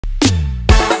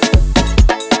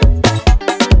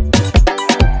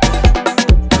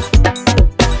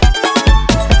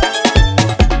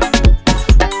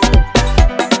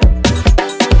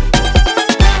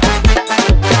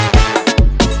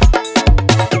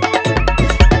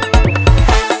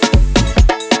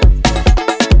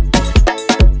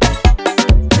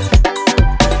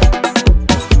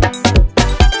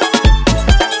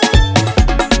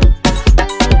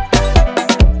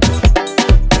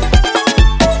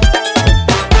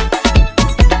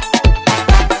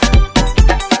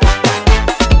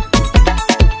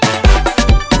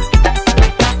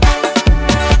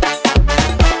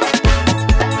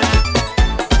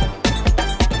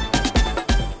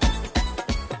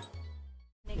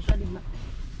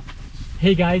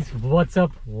Hey guys, what's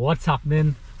up? What's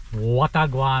happening? What a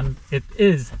guan? It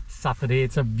is Saturday.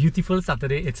 It's a beautiful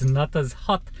Saturday. It's not as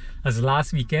hot as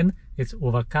last weekend. It's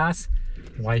overcast.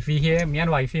 Wifey here, me and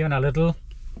wifey on a little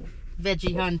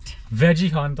veggie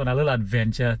hunt on a little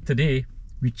adventure. Today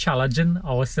we're challenging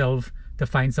ourselves to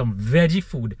find some veggie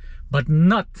food, but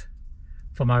not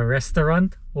from a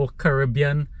restaurant or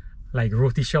Caribbean like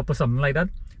roti shop or something like that.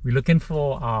 We're looking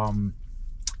for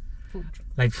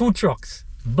like food trucks,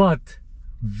 but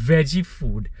veggie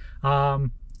food.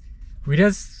 We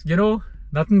just, you know,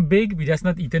 nothing big. We just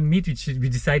not eating meat. We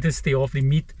decided to stay off the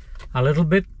meat a little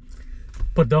bit,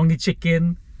 put down the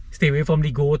chicken, stay away from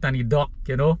the goat and the duck,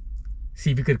 you know,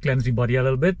 see if we could cleanse the body a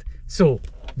little bit. So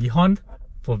the hunt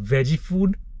for veggie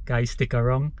food, guys, stick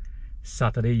around.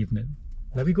 Saturday evening,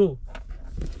 there we go.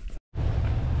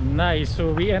 Nice.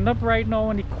 So we end up right now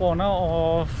on the corner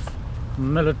of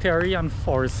Military and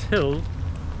Forest Hill,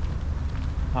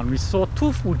 and we saw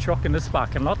two food trucks in this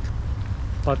parking lot,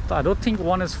 but I don't think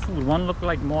one is food. One looked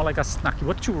like more like a snack.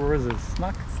 What churros is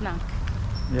snack? Snack.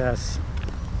 Yes.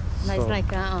 Nice, so,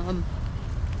 like a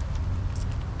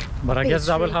but I guess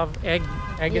that will have egg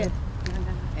yeah. in it.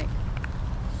 Egg.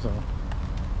 So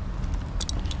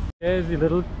here's the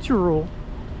little churros.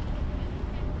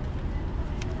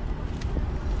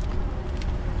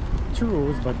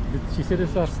 But she said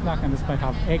it's a snack and this might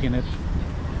have egg in it.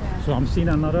 Yeah. So I'm seeing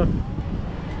another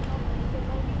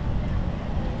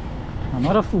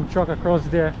food truck across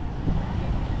there.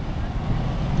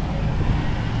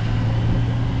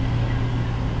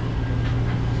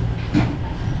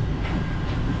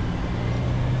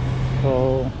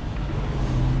 So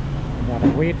we gotta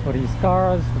wait for these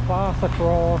cars to pass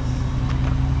across.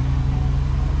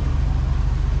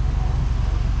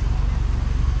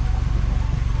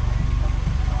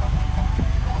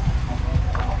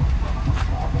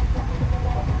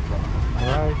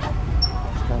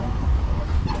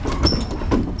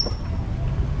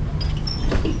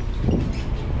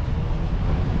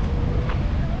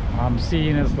 I'm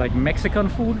seeing it's like Mexican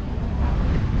food,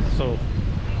 so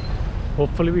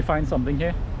hopefully we find something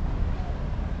here.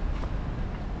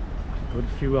 Good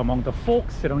few among the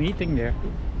folks sitting eating there.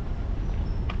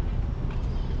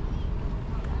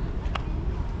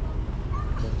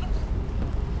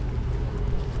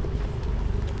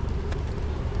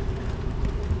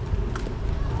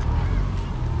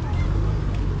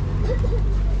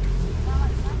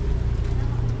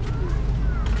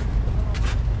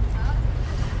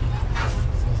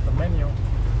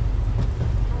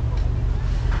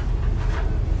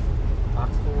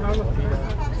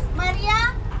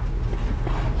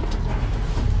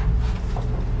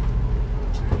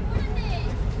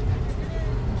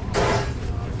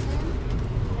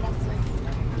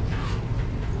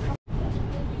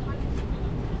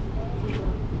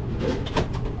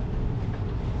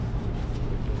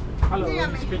 Hello,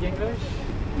 you speak English?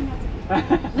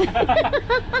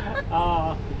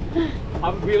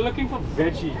 We're looking for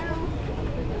veggie.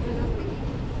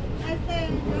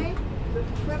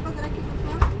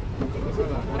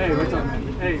 Hey, what's up,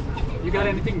 man? Hey, you got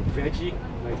anything veggie?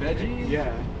 Like veggie?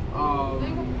 Yeah.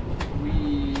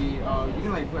 You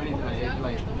can like put anything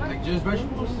like just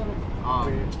vegetables.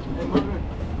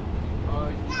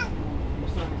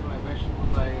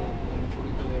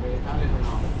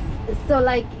 So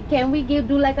like, can we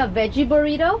do like a veggie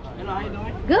burrito? Hello, how you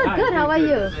doing? Good, Hi, good. How are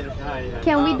you? Hi,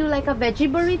 Can we do like a veggie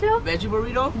burrito? Veggie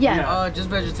burrito? Yeah. Just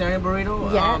vegetarian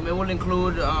burrito. Yeah. It will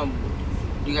include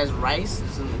you guys rice.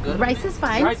 Is it good? Rice is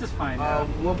fine. Rice is fine.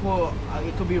 We'll put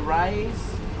it could be rice.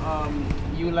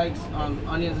 You like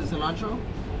onions and cilantro?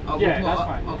 Yeah, that's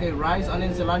fine. Okay, rice,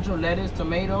 onions, cilantro, lettuce,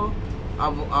 tomato,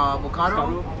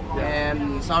 avocado,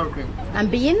 and sour cream. And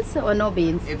beans or no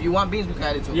beans? If you want beans, we can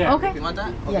add it too. Yeah. Okay. You want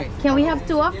that? Okay. Yeah. Can we have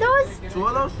two of those? Two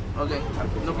of those? Okay.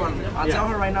 No problem. I'll tell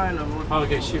her right now and we'll...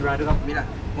 Okay, she write it up. Mira,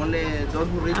 ponle dos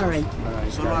burritos. All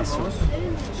right. Solo arroz.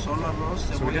 Solo arroz.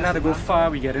 So we didn't have to go far.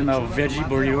 We get in a veggie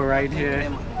burrito right here.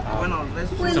 Bueno,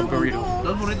 It's a burrito.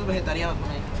 dos burritos vegetarianos.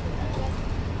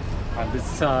 And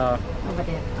this Over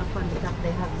there, up on the top,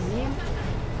 they have the name.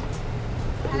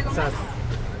 it's a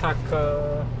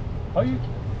taco. How do you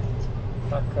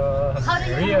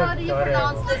How do you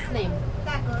pronounce this name?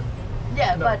 Tacos.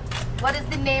 Yeah, No. but what is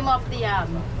the name of the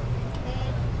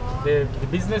the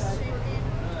business?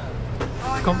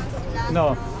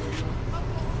 No.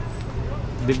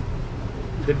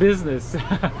 The business.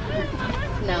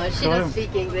 No, she Go don't on.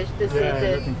 speak English. This Yeah,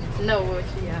 is the no word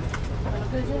she has.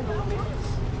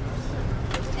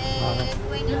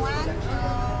 21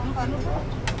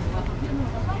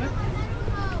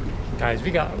 Guys,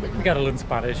 we gotta learn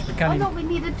Spanish. We Oh can't no, even, we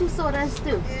needed 2 sodas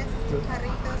too.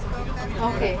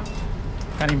 Okay.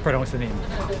 Can't even pronounce the name.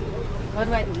 What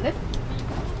do I do? Lift?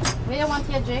 Where you want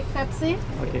your Jake Pepsi?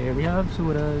 Okay, we have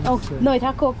sodas. Oh, no, it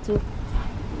has Coke too.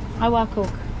 I want Coke.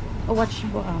 Oh, what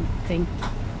thing?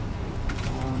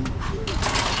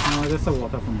 No, just a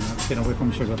water from here. Stay away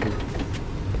from sugar too.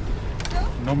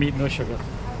 No meat, no sugar.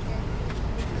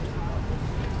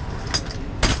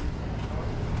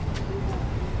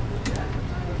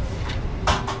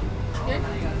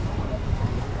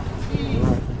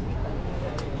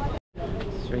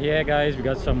 So yeah guys, we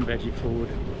got some veggie food.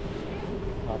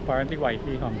 Apparently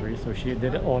wifey hungry, so she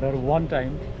did order one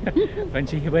time. when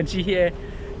she here,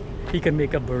 he can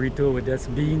make a burrito with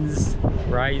just beans,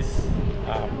 rice,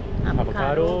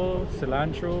 avocado,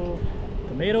 cilantro,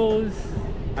 tomatoes,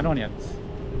 and onions.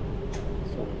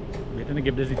 So we're gonna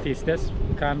give this a taste test.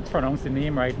 Can't pronounce the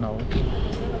name right now.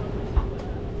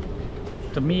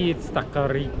 To me it's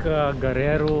Tacarika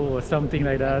Guerrero or something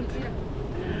like that.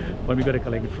 When we gotta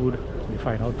collect the food, we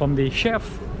find out from the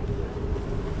chef.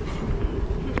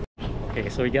 Okay,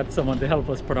 so we got someone to help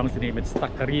us pronounce the name. It's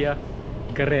Taqueria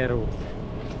Guerrero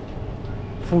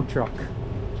food truck.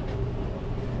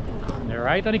 And they're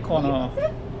right on the corner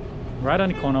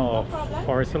of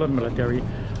Forest Hill and Military,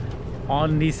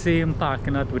 on the same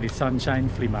parking lot with the Sunshine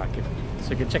Flea Market.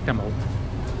 So you can check them out.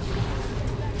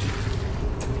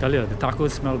 I tell you, the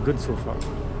tacos smell good so far.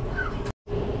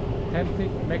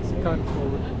 Authentic Mexican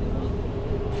food.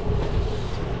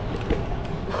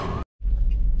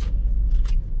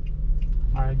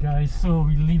 Alright guys, so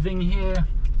we're leaving here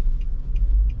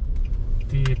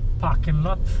the parking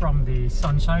lot from the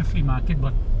Sunshine Flea Market,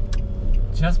 but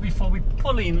just before we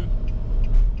pull in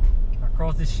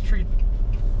across the street,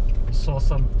 we saw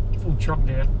some food truck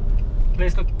there. The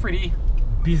place looked pretty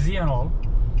busy and all,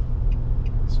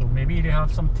 so maybe they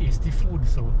have some tasty food,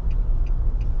 so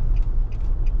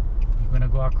we're gonna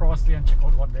go across there and check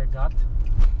out what they got.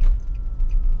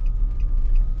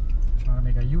 Trying to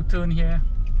make a U-turn here.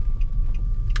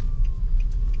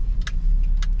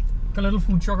 Got a little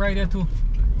food truck right there too.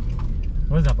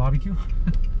 What is that, barbecue?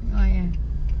 Oh yeah.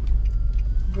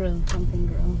 Grill, something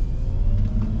grill.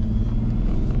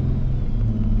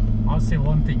 I'll say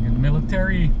one thing, in the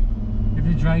Military, if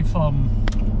you drive from,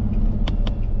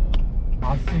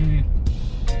 I'll say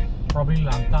probably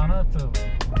Lantana to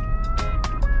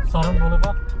Southern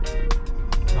Boulevard,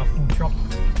 that food truck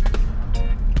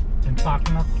and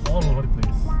parking lot all over the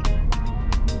place.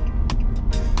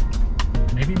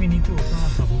 Maybe we need to open a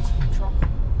double food truck.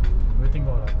 What do you think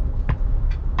about that?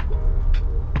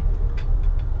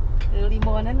 Early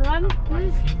morning run?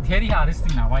 Here the hardest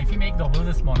thing now. Wifey make doubles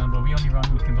this morning, but we only run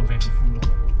looking for veggie food.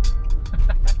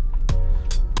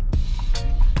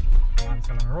 And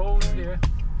selling rolls there.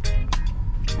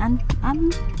 And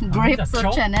grapes or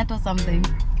chenet or something.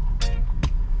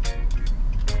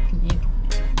 Yeah.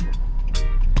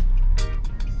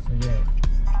 So yeah.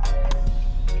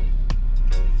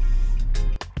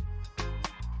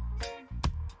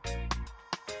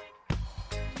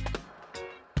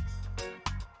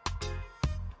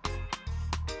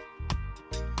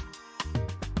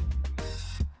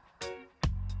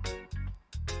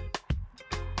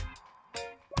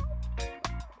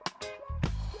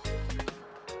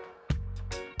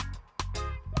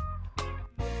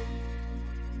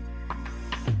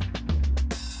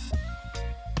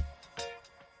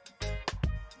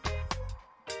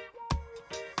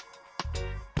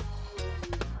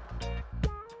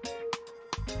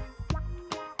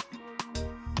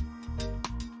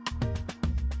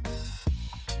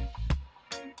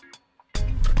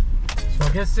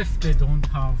 I guess if they don't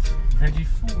have veggie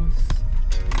foods,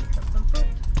 pick up some fruit,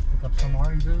 pick up some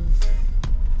oranges.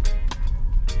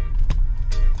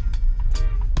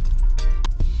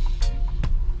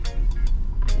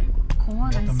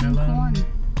 Corn, I see corn.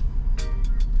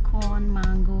 Corn,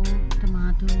 mango,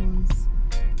 tomatoes.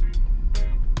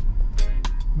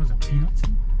 What was that, peanuts?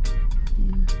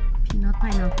 Yeah. Peanut,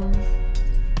 pineapple.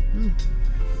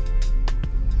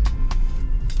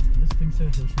 This thing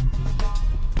says Haitian tea.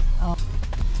 Oh.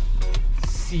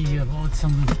 See about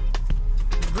some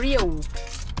Griot.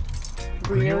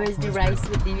 Griot is the rice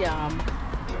with the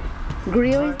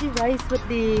Griot is the rice with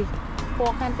the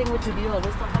pork and thing which we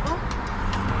always talk about.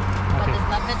 But Okay. it's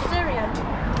not vegetarian.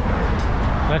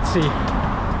 Let's see.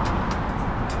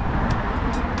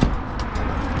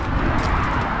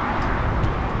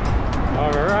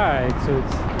 Alright, so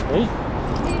it's hey?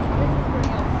 See, this is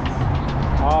Griot.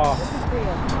 Oh, This is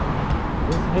Griot.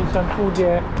 this is Haitian food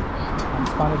here and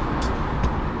Spanish.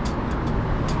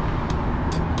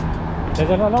 There's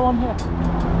another one here.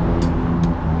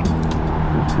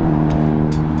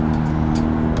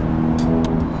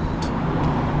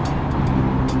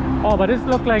 Oh, but this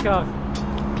look like a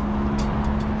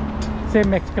same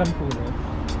Mexican food, right?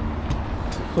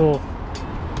 So,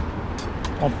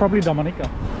 or probably Dominica.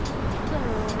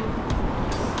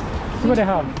 See what they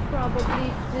have.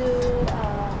 Probably do.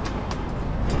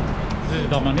 This is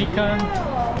Dominican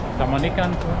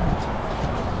food.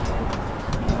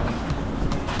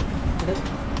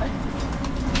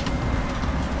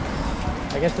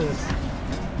 I guess it's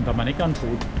Dominican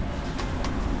food.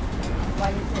 Why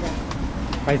you say that?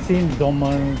 I seen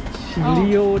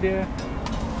Domicilio there.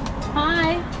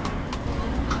 Hi.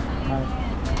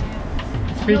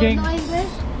 Speaking. No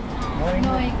English? No English.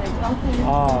 No English. Okay.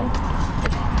 Oh.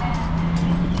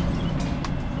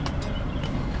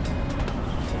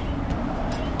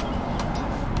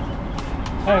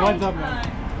 Hey, what's up,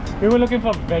 man? We were looking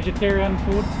for vegetarian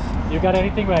food. You got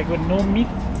anything like with no meat?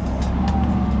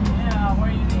 Yeah, what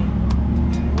do you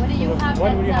need? What do you have?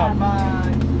 What would you have?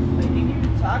 They give you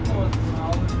tacos and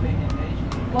all the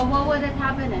vegetation. Well, what would it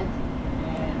have in it?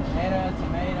 And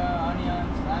tomato,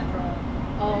 onions, cilantro.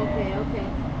 Oh, okay, okay.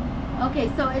 Okay,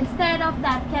 so instead of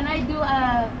that, can I do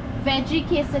a veggie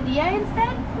quesadilla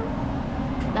instead?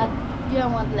 That you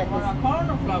don't want lettuce. Want a corn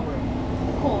or flour?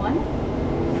 Corn.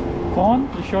 Corn?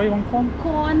 You sure you want corn?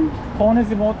 Corn. Corn is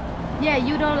the most Yeah,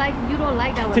 you don't like that one.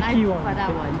 I sticky prefer one.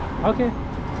 that one. Okay.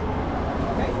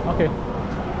 Okay. Okay.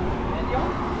 Medium?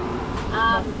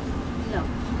 No.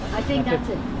 I think That's that's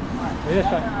it. Wait, let's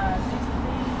try.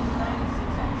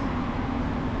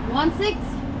 1 6? 6,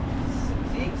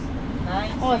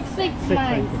 9, Oh, 6. 6 Six,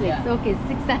 9 6. yeah. Okay,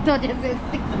 6. I thought you said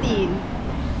 16.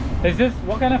 Is this,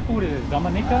 what kind of food is this?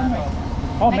 Dominican?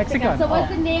 Oh, Mexican. So what's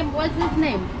Oh. the name? What's his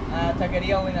name?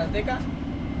 Taqueria Linalteca.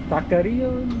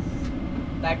 Taquerias?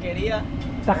 Taqueria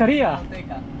Taqueria?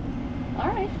 Linalteca.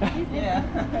 All right. Yeah.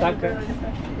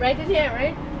 Taqueria. Right in here,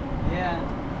 right? Yeah.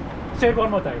 Say it one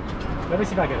more time. Let me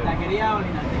see if I get it. Taqueria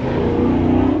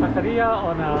Linalteca. Taqueria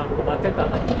on a bateta.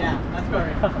 Yeah, that's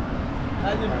correct.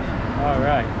 That's the name.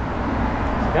 Alright.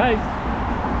 Guys,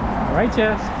 right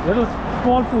here, little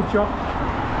small food shop.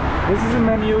 This is the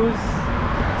menus.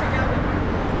 Check out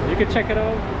it. You can check it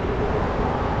out.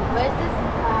 Where's this?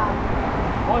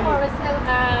 Oh, you- Forest Hill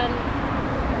and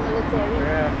Military.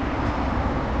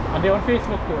 Yeah. And they're on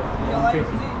Facebook too. You They're on like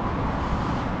Facebook. receipt?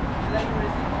 You like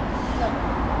receipt?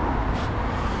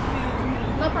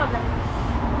 No problem.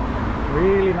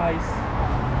 Really nice.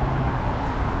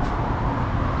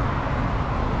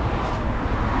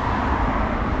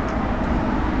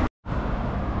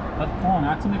 That corn,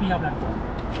 actually maybe have that corn.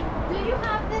 Do you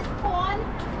have this corn?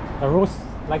 A roast,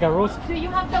 like a roast, Do you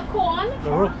have the corn?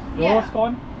 the Yeah. roast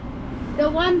corn? The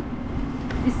one,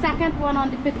 the second one on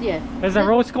the picture. There's a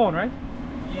roast corn, right?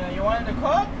 Yeah, you want the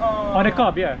cup or? On the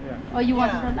cob, yeah, yeah. Oh, you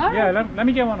want Yeah. it on? All Yeah, right. let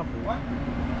me get one of them. What?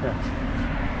 Yeah.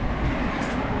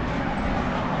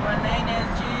 You want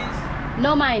mayonnaise, cheese?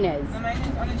 No mayonnaise. No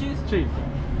mayonnaise, only cheese? Cheese.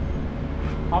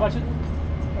 How much is it?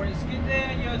 For the skid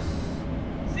there, just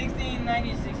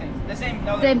 16.96 cents. The same,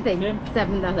 no. Same thing. Same.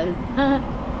 $7.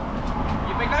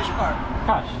 You pay cash or card?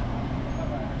 Cash.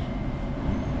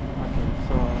 Okay,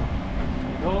 so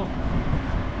there you go.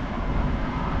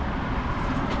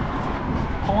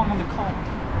 Corn on the cob.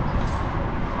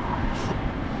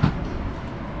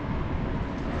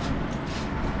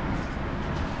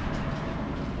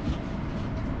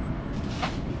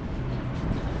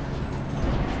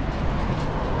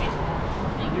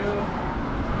 Thank you.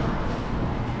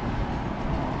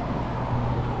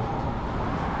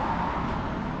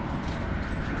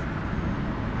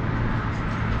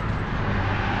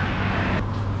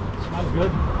 Smells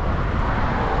good.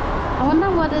 I wonder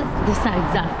what is this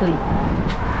exactly.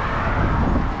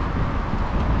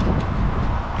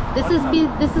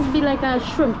 This is be like a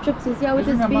shrimp chips. You see how it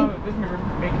is be? This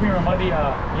make me remember the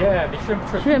yeah, the shrimp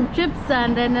trip. Shrimp chips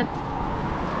and then it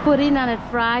put in and it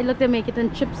fried. Look, they make it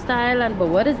in chip style. And but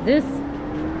what is this?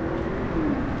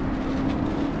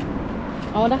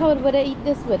 I wonder how would I eat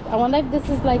this with. I wonder if this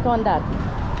is like on that.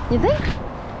 You think?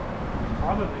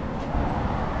 Probably.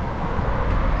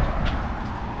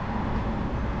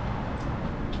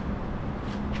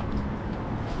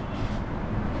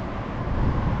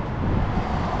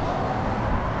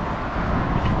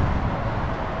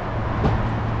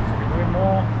 We're doing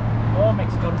more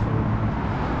Mexican food.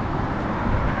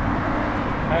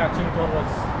 I actually thought it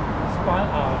was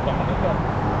Dominican.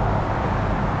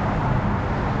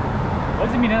 What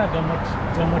does it mean?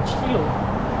 Domicilio.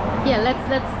 Yeah,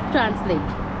 let's translate.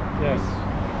 Yes,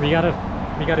 we gotta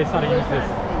start using this.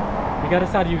 We gotta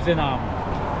start using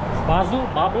basil,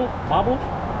 babel.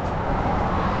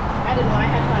 I don't know. I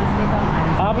had translate on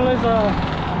mine. Babel is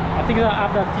I think it's an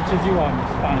app that teaches you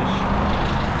Spanish.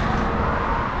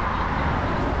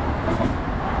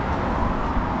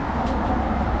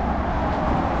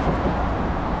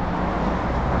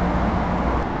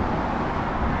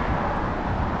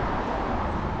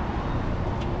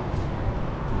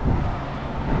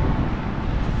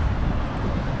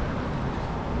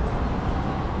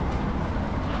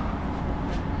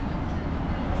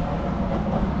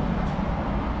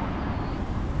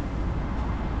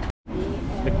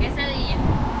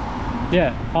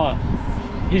 Yeah. Oh,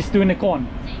 he's doing the corn.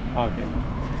 Okay.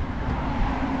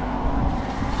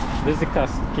 This is the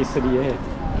quesadilla here.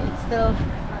 It's still.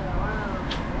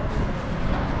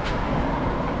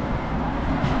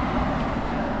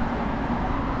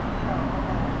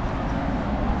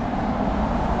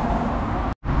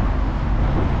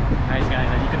 Nice guys,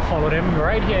 and you can follow them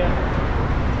right here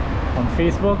on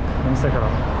Facebook,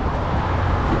 Instagram.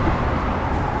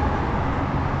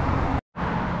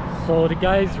 So the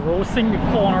guy's roasting the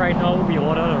corn right now. We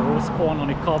ordered a roast corn on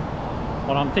the cob.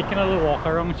 But I'm taking a little walk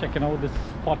around, checking out this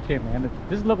spot here, man.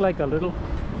 This look like a little.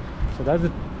 So that's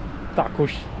a taco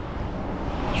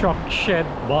truck shed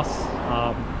bus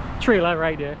trailer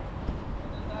right there.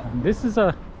 And this is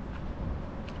a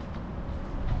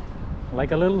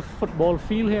like a little football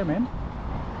field here, man.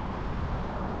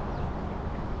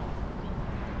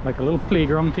 Like a little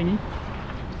playground thingy.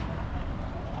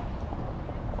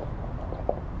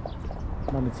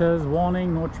 But it says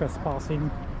warning, no trespassing.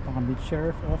 Palm Beach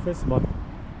Sheriff Office, but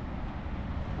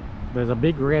there's a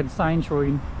big red sign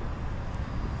showing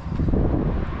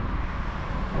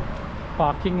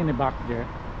parking in the back there.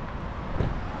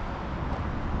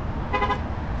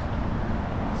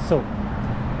 So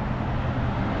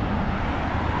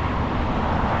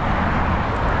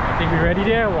I think we're ready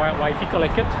there. Wifey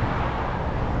collect it.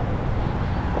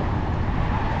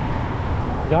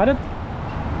 Got it?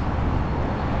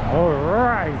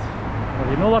 Alright. Well,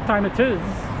 you know what time it is.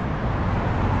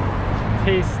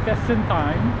 Taste testing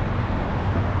time.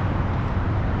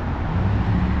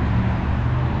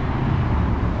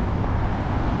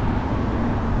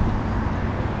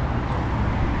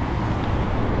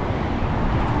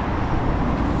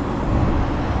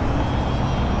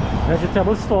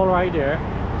 Vegetable stall right there.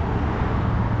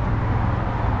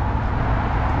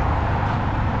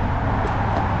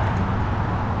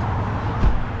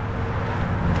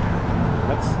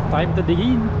 It's time to dig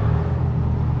in.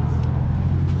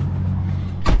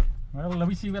 Well, let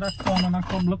me see what that corn on the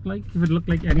cob look like. If it look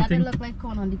like anything. That didn't look like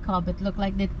corn on the cob. It looked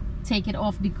like they take it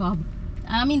off the cob.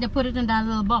 I mean, they put it in that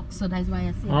little box, so that's why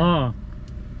I see it. Ah.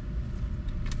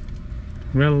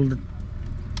 Well, the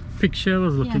picture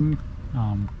was looking.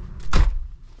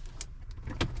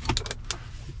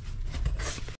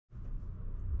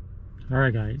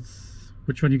 Alright guys,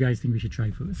 which one you guys think we should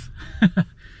try first?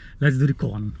 Let's do the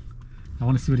corn. I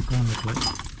want to see what the corn looks like.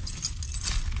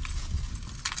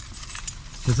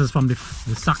 This is from the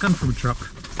second food truck.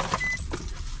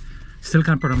 Still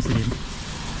can't pronounce the name.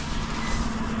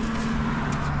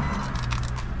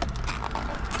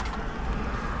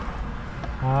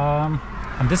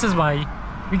 And this is why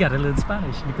we got a little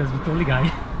Spanish, because we told the guy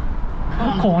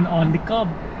corn on the cob.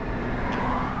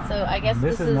 So I guess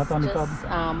this is not on the just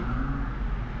cob.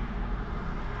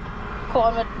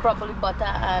 corn with probably butter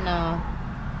and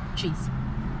cheese.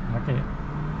 Okay.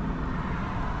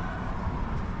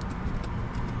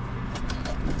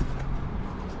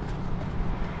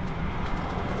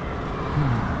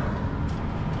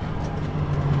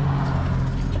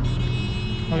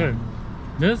 Okay.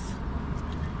 This,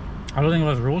 I don't think it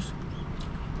was roast.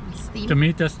 Steam. To me,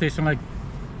 it just tastes like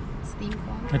Steam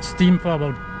corn. it's steamed for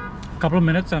about a couple of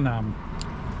minutes and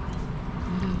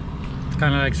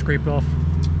kind of like scraped off,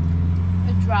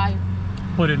 It's dry.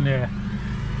 put in there.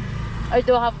 I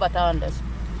don't have butter on this.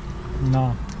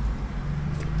 No.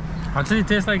 Actually, it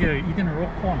tastes like you're eating a raw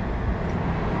corn.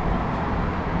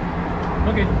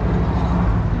 Okay.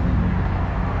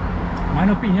 My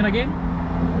opinion again.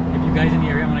 If you guys in the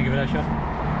area want to give it a shot,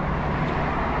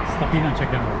 stop in and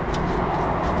check them out.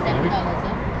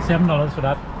 $7, $7 for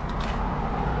that.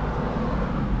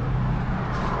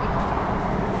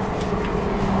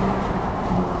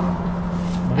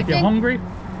 But if you're hungry,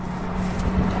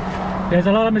 there's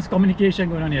a lot of miscommunication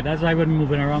going on here. That's why we're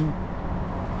moving around.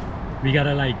 We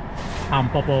gotta like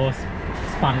amp up our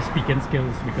Spanish speaking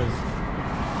skills, because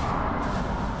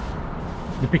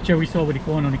the picture we saw with the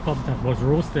corn on the cob that was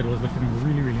roasted was looking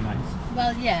really, really nice.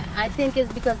 Well, yeah, I think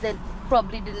it's because they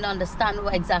probably didn't understand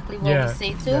exactly what we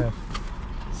say too. Yeah.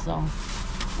 So,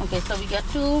 okay, so we got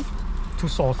two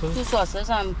sauces. sauces.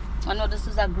 I know this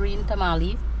is a green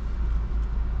tamale,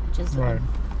 which is Right.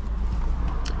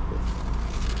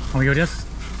 And we will just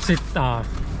sit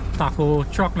taco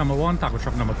truck number 1, taco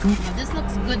truck number 2. Yeah, this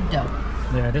looks good though.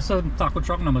 Yeah, this is taco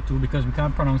truck number 2 because we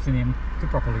can't pronounce the name too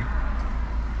properly.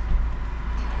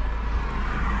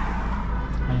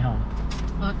 Anyhow.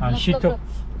 And she took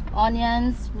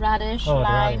onions, radish, the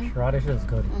lime. radish is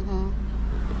good.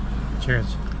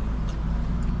 Cheers.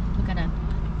 Look at that.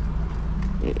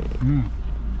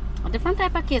 A different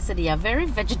type of quesadilla, very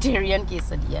vegetarian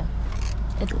quesadilla.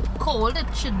 It's cold.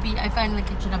 It should be. I find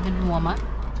like it should have been warmer.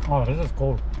 Oh, this is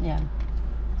cold. Yeah.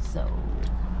 So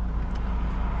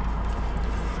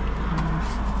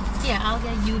yeah, I'll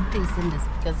get you tasting this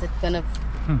because it's gonna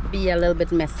be a little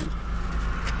bit messy.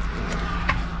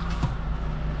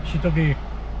 She took the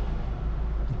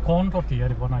corn tortilla,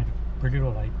 the one I pretty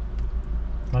don't like,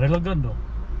 but it looked good though.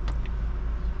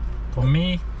 For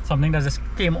me, something that just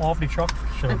came off the truck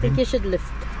should I have think been. you should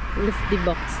lift the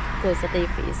box closer to your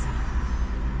face.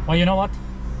 Well, you know what?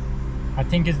 I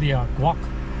think it's the guac.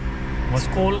 Was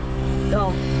cold.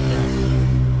 Oh, Yeah.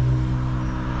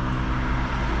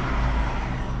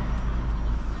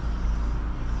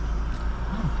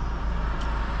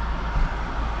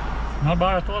 Not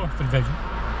bad at all for veggie.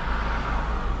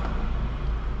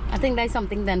 I think that's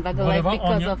something Denver will like Whatever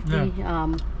because onion, of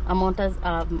the amount of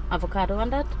avocado on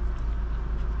that.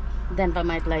 Denver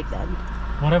might like that.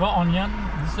 Whatever onion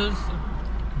this is,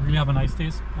 really have a nice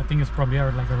taste. I think it's probably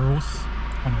like a roast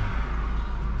onion.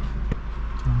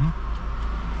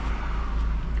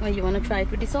 Well, you want to try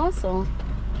it with the sauce or?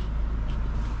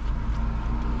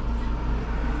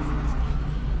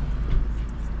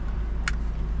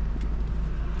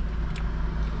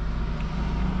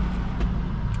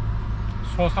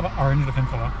 Sauce have an orange looking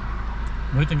color.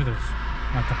 What do you think it is?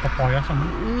 Like a papaya or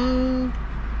something?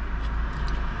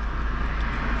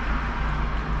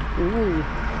 Ooh,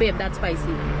 babe, that's spicy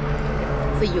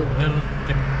for you. A little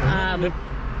dip. Dip.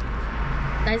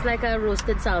 That's like a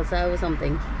roasted salsa or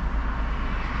something.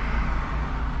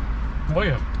 Oh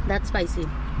yeah, That's spicy.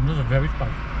 this is very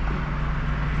spicy.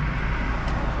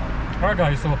 Alright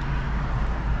guys, so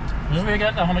this is where you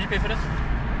get, how much you pay for this?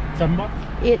 $7?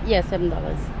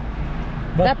 $7.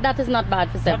 But That is not bad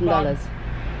for $7. bad.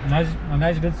 A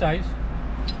nice good size.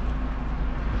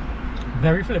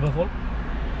 Very flavorful.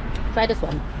 Try this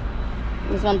one.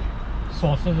 This one.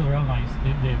 Sauces are real nice. The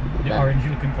Yeah. orangey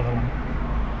looking color one.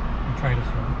 I'll try this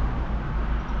one.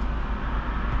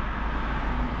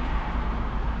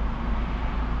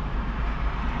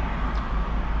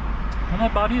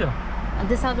 Not bad either. And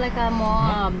this have like a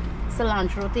more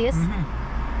cilantro taste.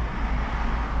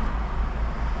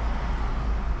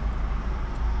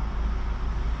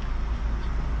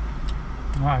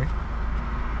 Alright.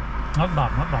 Not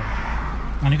bad, not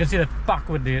bad. And you can see that pack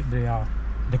with the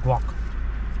guac.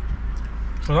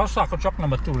 So that's taco truck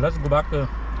number 2. Let's go back to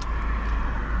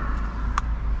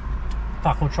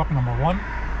taco truck number 1.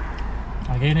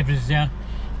 Again, if it's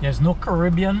there's no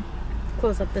Caribbean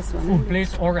Close up this one. food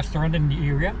place or restaurant in the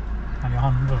area and you're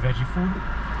hungry for veggie food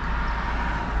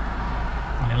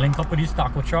and you link up with this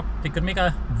taco truck, they could make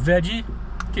a veggie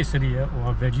quesadilla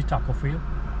or a veggie taco for you.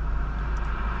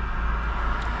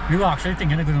 We were actually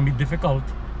thinking it's going to be difficult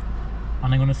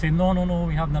and they're going to say no,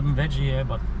 we have nothing veggie here,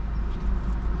 but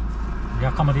we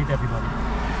accommodate everybody.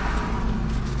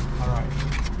 Alright.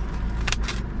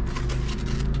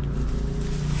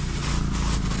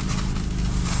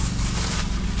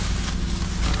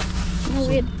 No,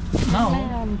 wait.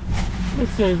 Now,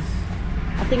 this is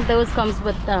I think those comes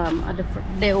with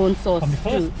their own sauce from the too.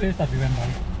 first place that we went by.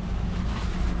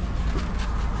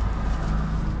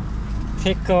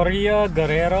 Tequeria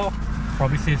Guerrero,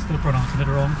 probably still pronouncing it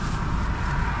wrong.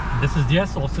 This is their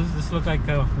sauces. This look like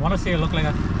I want to say it look like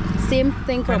a Same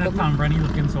thing kind of probably. tamarind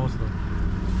looking sauce though.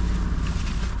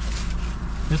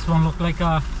 This one look like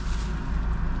a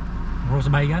roast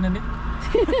baigan in it.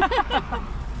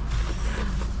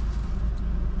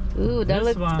 Ooh, that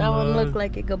This one look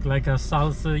like it could. like a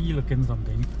salsa-y looking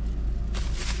something.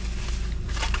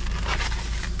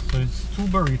 So it's 2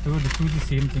 burritos, the 2 the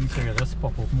same thing. So yeah, let's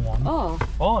pop open one.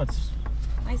 Oh, it's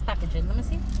Nice packaging. Let me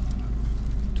see.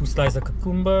 2 slices of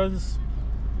cucumbers.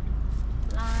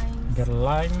 Limes. Get a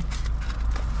lime,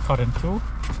 cut in 2.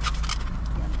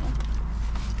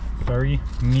 Very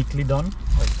neatly done,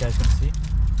 as you guys can see.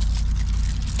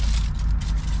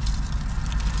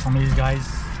 Some of these guys,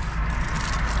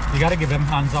 you gotta give them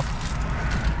hands up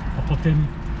for putting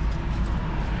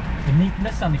the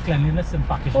neatness and the cleanliness in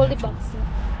packaging. Hold the box.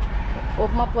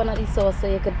 Open up one of the sauce so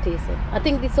you could taste it. I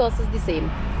think the sauce is the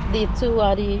same. The 2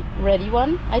 are the ready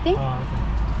one, I think. Okay.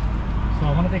 So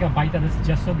I want to take a bite of this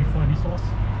just so before any sauce.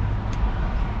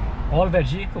 All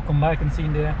veggie, cucumber I can see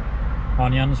in there,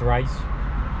 onions, rice,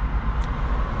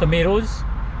 tomatoes,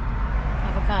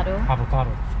 Avocado.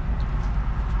 avocado.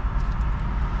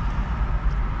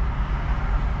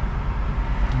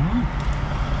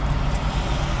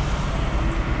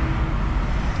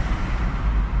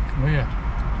 Oh yeah.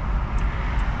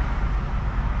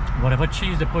 Whatever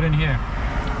cheese they put in here,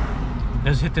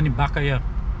 just hit in the back of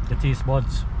the taste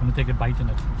buds when you take a bite in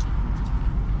it.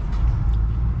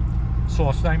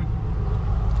 Sauce time.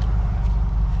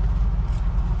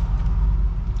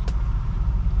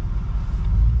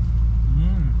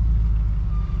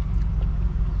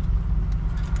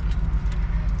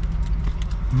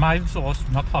 Mild sauce,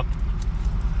 not hot.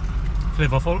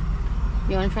 Flavorful.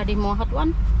 You want to try the more hot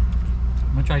one?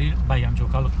 I'm gonna try the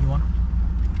Bayanjoka looking one.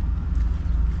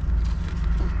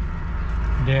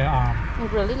 They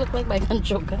It really look like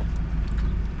Bayanjoka.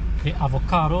 the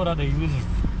avocado that they use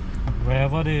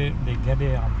wherever they get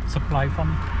their supply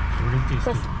from. It's really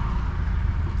tasty. Press.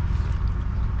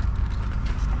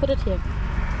 Put it here.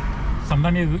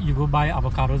 Sometimes you go buy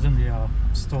avocados in the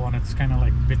store and it's kind of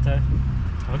like bitter.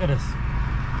 Look at this.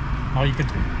 Now you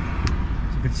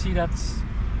could see that's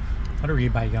not really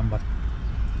bayam, but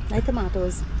Like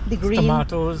tomatoes. The green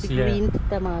tomatoes, The yeah. green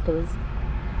tomatoes.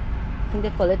 I think they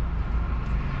call it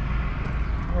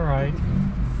all right.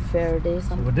 verde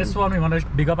something. With this one, we want to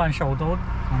big up and shout out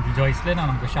Uncle Joycelyn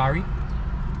and Uncle Shari.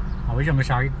 I wish Uncle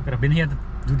Shari could have been here to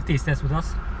do the taste test with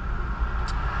us.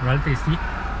 Real tasty.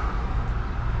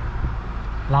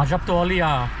 Large up to all the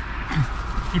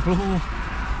people who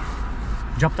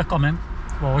dropped a comment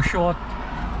for our short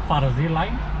Father's Day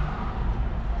line.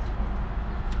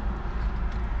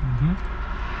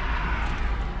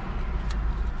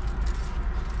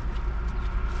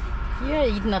 Yeah,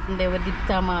 eat nothing there with the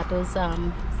tomatoes.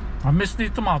 I missed the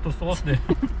tomato sauce there.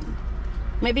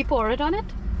 Maybe pour it on it.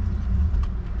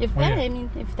 If Oh, yeah. I mean,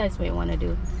 if that's what you want to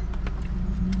do.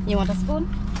 You want a spoon?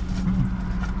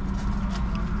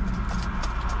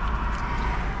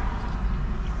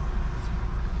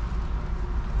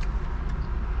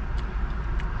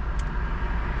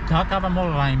 That have a more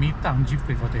limey, tangy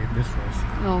flavor to this sauce.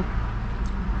 No.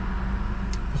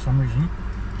 For some reason.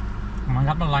 And I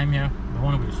got my lime here. I don't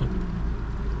want to waste it.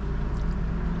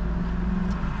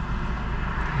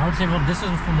 I would say, well, this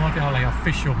is for more like a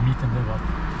fish or meat and liver.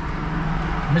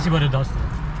 Let me see what it does to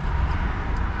it.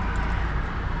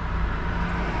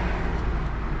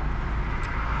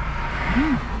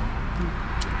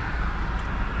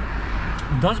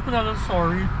 It does put a little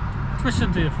sorry twist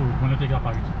into your food when you take a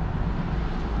bite.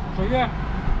 So yeah,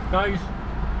 guys,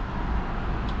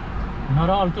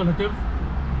 another alternative.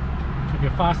 If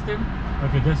you're fasting, or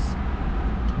if you're just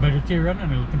vegetarian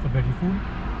and you're looking for veggie food,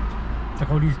 check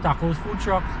out these tacos food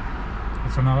trucks.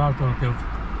 It's another alternative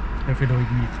if you don't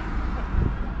eat meat.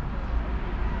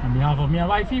 On behalf of me and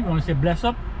wifey, we want to say bless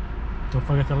up. Don't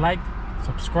forget to like,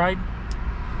 subscribe,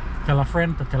 tell a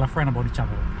friend to tell a friend about the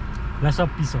channel. Bless up,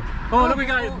 peace out. Oh, look, we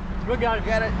got it. Look, we got it.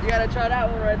 You gotta try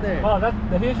that one right there. Oh, that's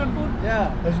the Haitian food?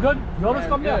 Yeah. It's good? You always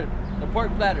come good. here? The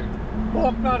pork platter.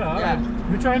 Pork platter, Yeah. alright.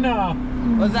 You're trying to...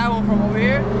 What's that one from over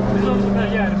here? This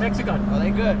one's yeah, the Mexican. Oh, they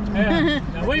good. Yeah.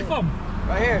 Now, where you from?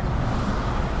 Right here.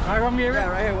 Right around the area? Yeah,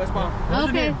 right here, West Palm. What's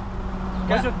Okay. your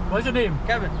name? What's your name?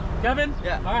 Kevin. Kevin?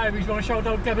 Yeah. Alright, we just want to shout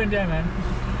out Kevin there, man.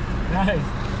 Nice.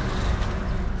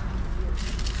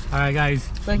 Alright, guys.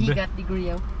 So he got the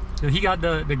grill. So he got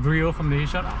the grill from the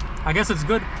Haitian. I guess it's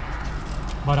good.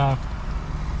 But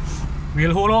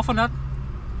we'll hold off on that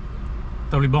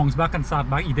till we bounce back and start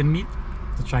back eating meat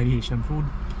to try the Haitian food.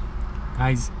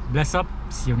 Guys, bless up.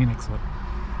 See you on the next one.